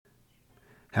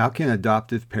How can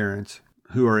adoptive parents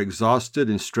who are exhausted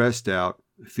and stressed out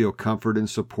feel comfort and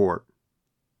support?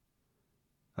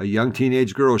 A young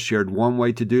teenage girl shared one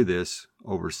way to do this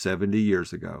over 70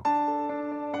 years ago.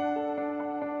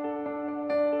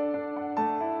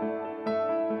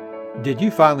 Did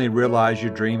you finally realize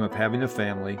your dream of having a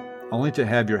family only to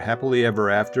have your happily ever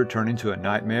after turn into a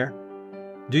nightmare?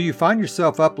 Do you find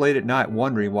yourself up late at night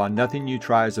wondering why nothing you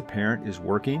try as a parent is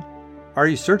working? Are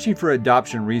you searching for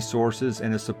adoption resources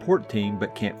and a support team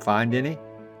but can't find any?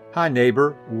 Hi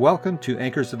neighbor, welcome to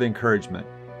Anchors of Encouragement.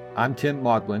 I'm Tim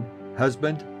Maudlin,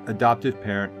 husband, adoptive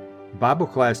parent, Bible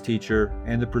class teacher,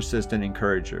 and the persistent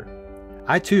encourager.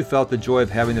 I too felt the joy of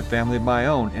having a family of my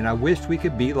own, and I wished we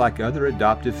could be like other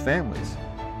adoptive families.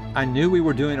 I knew we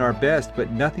were doing our best,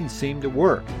 but nothing seemed to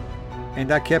work.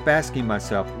 And I kept asking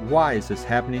myself, why is this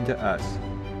happening to us?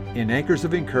 In Anchors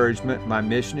of Encouragement, my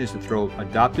mission is to throw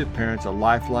adoptive parents a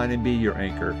lifeline and be your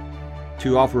anchor,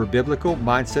 to offer biblical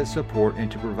mindset support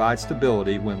and to provide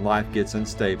stability when life gets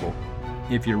unstable.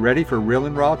 If you're ready for real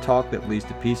and raw talk that leads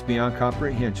to peace beyond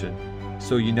comprehension,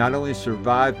 so you not only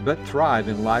survive but thrive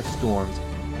in life's storms,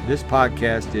 this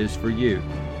podcast is for you.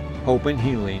 Hope and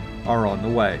healing are on the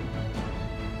way.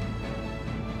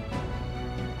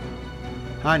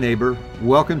 Hi neighbor,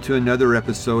 welcome to another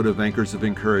episode of Anchors of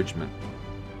Encouragement.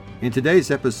 In today's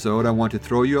episode, I want to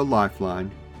throw you a lifeline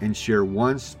and share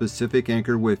one specific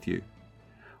anchor with you.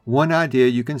 One idea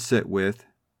you can sit with,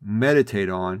 meditate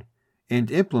on,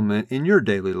 and implement in your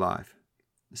daily life.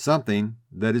 Something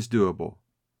that is doable.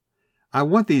 I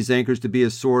want these anchors to be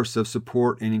a source of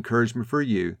support and encouragement for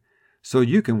you so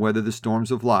you can weather the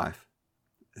storms of life.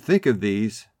 Think of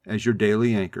these as your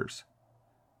daily anchors.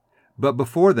 But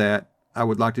before that, I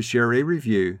would like to share a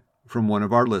review from one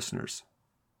of our listeners.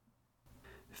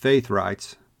 Faith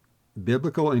writes,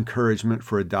 Biblical encouragement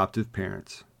for adoptive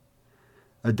parents.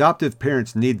 Adoptive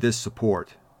parents need this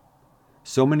support.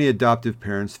 So many adoptive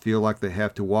parents feel like they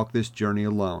have to walk this journey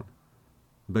alone.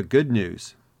 But good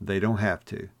news, they don't have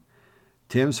to.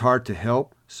 Tim's heart to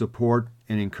help, support,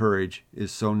 and encourage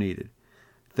is so needed.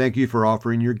 Thank you for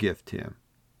offering your gift, Tim.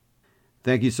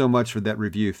 Thank you so much for that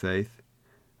review, Faith.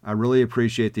 I really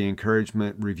appreciate the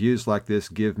encouragement reviews like this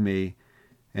give me,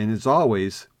 and as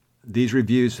always, these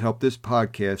reviews help this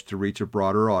podcast to reach a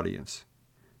broader audience.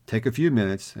 Take a few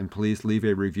minutes and please leave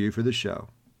a review for the show.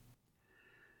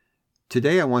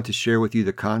 Today I want to share with you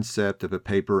the concept of a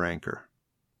paper anchor.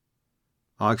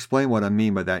 I'll explain what I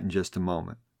mean by that in just a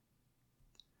moment.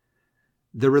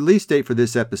 The release date for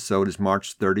this episode is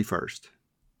March 31st.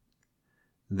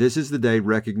 This is the day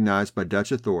recognized by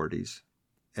Dutch authorities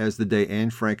as the day Anne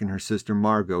Frank and her sister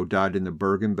Margot died in the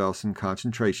Bergen-Belsen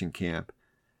concentration camp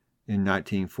in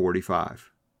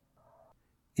 1945.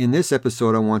 In this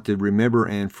episode, I want to remember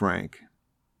Anne Frank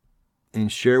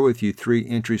and share with you 3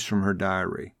 entries from her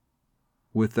diary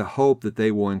with the hope that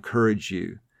they will encourage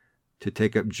you to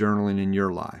take up journaling in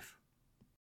your life.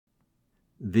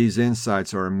 These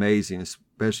insights are amazing,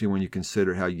 especially when you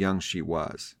consider how young she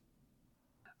was.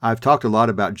 I've talked a lot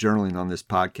about journaling on this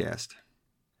podcast.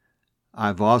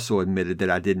 I've also admitted that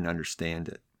I didn't understand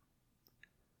it.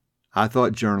 I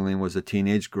thought journaling was a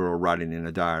teenage girl writing in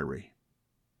a diary.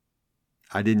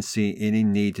 I didn't see any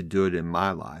need to do it in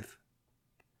my life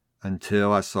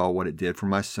until I saw what it did for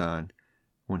my son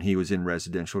when he was in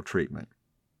residential treatment.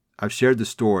 I've shared the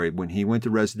story. When he went to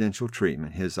residential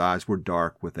treatment, his eyes were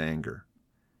dark with anger.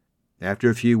 After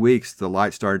a few weeks, the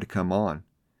light started to come on.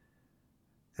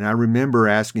 And I remember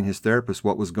asking his therapist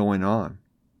what was going on.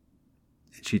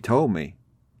 And she told me,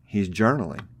 he's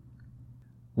journaling.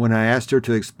 When I asked her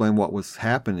to explain what was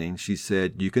happening, she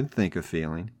said, you can think a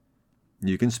feeling,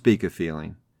 you can speak a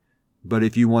feeling, but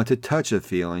if you want to touch a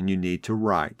feeling, you need to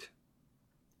write.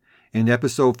 In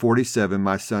episode 47,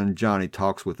 my son Johnny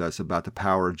talks with us about the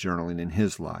power of journaling in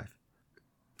his life.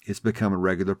 It's become a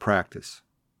regular practice.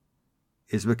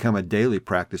 It's become a daily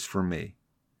practice for me.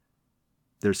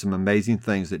 There's some amazing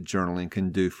things that journaling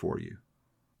can do for you.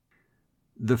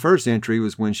 The first entry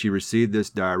was when she received this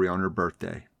diary on her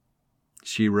birthday.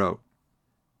 She wrote,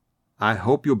 I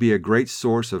hope you'll be a great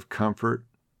source of comfort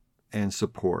and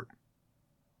support.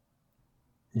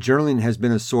 Journaling has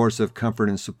been a source of comfort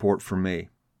and support for me.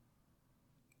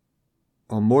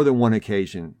 On more than one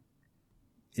occasion,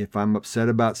 if I'm upset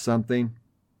about something,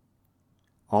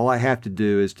 all I have to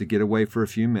do is to get away for a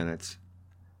few minutes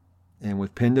and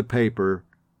with pen to paper,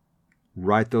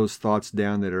 write those thoughts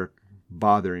down that are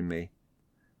bothering me.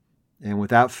 And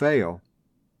without fail,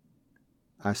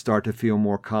 I start to feel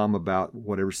more calm about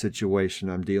whatever situation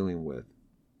I'm dealing with.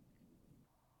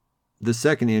 The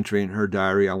second entry in her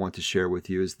diary I want to share with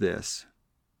you is this.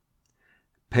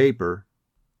 Paper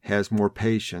has more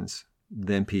patience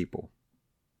than people.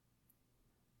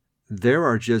 There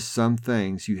are just some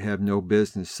things you have no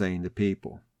business saying to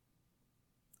people,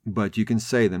 but you can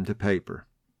say them to paper.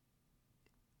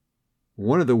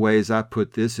 One of the ways I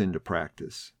put this into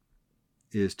practice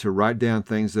is to write down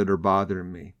things that are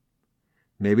bothering me.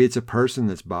 Maybe it's a person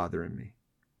that's bothering me.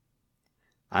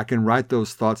 I can write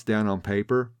those thoughts down on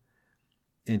paper,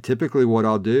 and typically what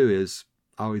I'll do is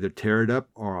I'll either tear it up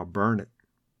or I'll burn it.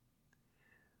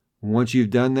 Once you've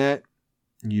done that,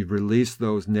 you've released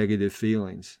those negative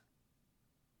feelings.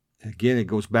 Again, it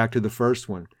goes back to the first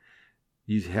one.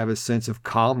 You have a sense of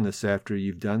calmness after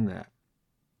you've done that.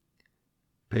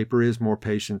 Paper is more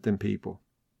patient than people.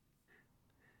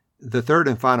 The third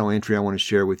and final entry I want to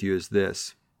share with you is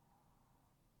this.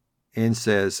 Anne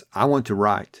says, I want to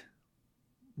write.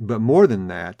 But more than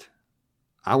that,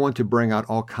 I want to bring out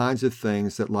all kinds of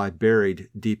things that lie buried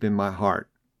deep in my heart.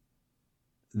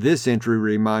 This entry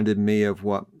reminded me of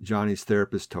what Johnny's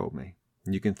therapist told me.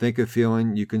 You can think a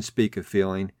feeling, you can speak a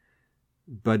feeling,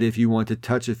 but if you want to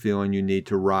touch a feeling, you need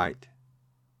to write.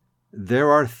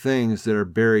 There are things that are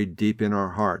buried deep in our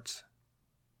hearts.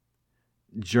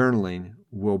 Journaling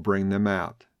will bring them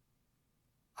out.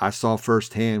 I saw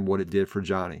firsthand what it did for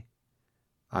Johnny.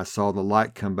 I saw the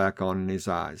light come back on in his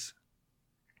eyes.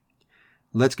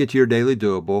 Let's get to your daily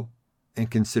doable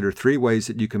and consider 3 ways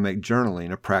that you can make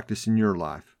journaling a practice in your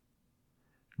life.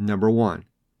 Number 1,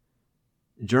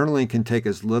 journaling can take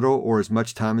as little or as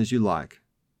much time as you like.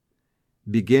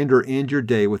 Begin or end your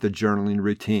day with a journaling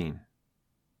routine.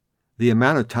 The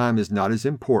amount of time is not as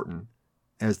important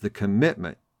as the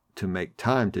commitment to make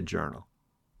time to journal.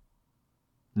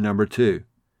 Number 2,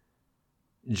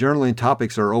 journaling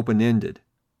topics are open-ended.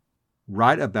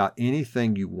 Write about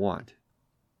anything you want.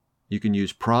 You can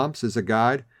use prompts as a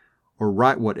guide or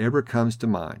write whatever comes to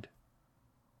mind.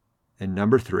 And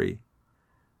number 3,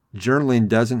 journaling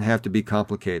doesn't have to be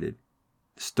complicated.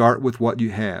 Start with what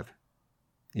you have.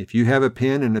 If you have a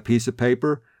pen and a piece of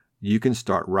paper, you can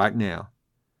start right now.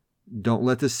 Don't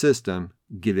let the system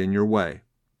get in your way.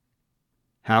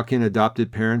 How can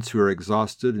adopted parents who are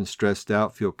exhausted and stressed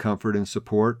out feel comfort and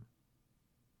support?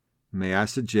 May I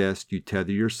suggest you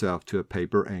tether yourself to a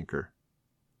paper anchor.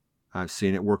 I've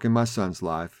seen it work in my son's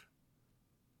life.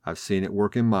 I've seen it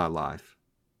work in my life.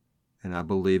 And I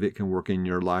believe it can work in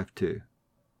your life too.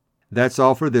 That's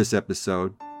all for this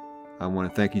episode. I want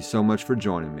to thank you so much for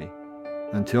joining me.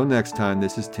 Until next time,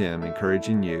 this is Tim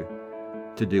encouraging you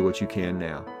to do what you can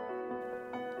now.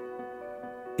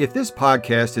 If this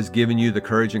podcast has given you the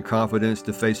courage and confidence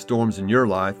to face storms in your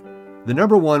life, the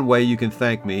number 1 way you can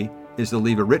thank me is to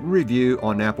leave a written review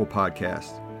on Apple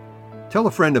Podcasts. Tell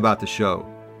a friend about the show.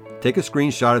 Take a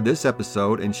screenshot of this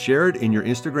episode and share it in your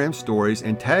Instagram stories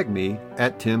and tag me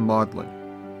at Tim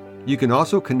Maudlin. You can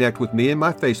also connect with me in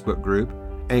my Facebook group,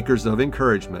 Anchors of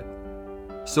Encouragement.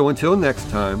 So until next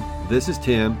time, this is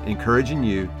Tim encouraging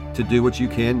you to do what you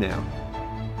can now.